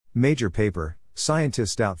Major paper,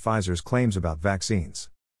 scientists doubt Pfizer's claims about vaccines.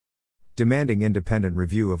 Demanding independent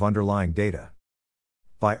review of underlying data.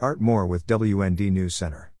 By Art Moore with WND News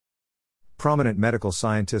Center. Prominent medical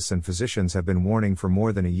scientists and physicians have been warning for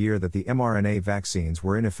more than a year that the mRNA vaccines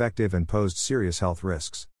were ineffective and posed serious health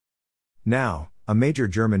risks. Now, a major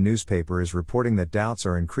German newspaper is reporting that doubts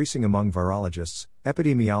are increasing among virologists,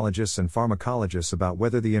 epidemiologists and pharmacologists about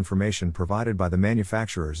whether the information provided by the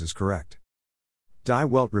manufacturers is correct. Die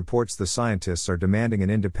Welt reports the scientists are demanding an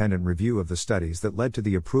independent review of the studies that led to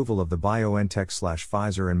the approval of the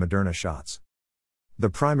BioNTech/Pfizer and Moderna shots.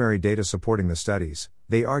 The primary data supporting the studies,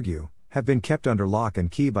 they argue, have been kept under lock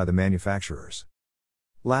and key by the manufacturers.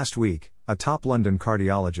 Last week, a top London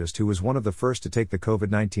cardiologist who was one of the first to take the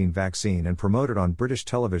COVID-19 vaccine and promote it on British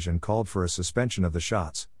television called for a suspension of the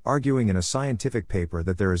shots, arguing in a scientific paper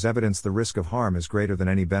that there is evidence the risk of harm is greater than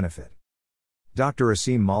any benefit. Dr.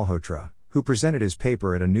 Aseem Malhotra, who presented his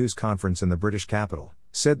paper at a news conference in the British capital,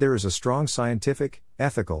 said there is a strong scientific,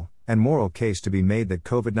 ethical, and moral case to be made that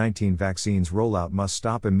COVID-19 vaccines rollout must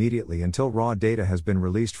stop immediately until raw data has been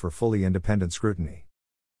released for fully independent scrutiny.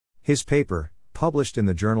 His paper, published in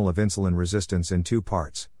the Journal of Insulin Resistance in 2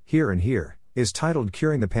 parts, Here and Here, is titled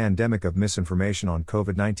Curing the Pandemic of Misinformation on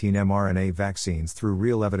COVID-19 mRNA Vaccines Through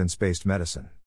Real Evidence-Based Medicine.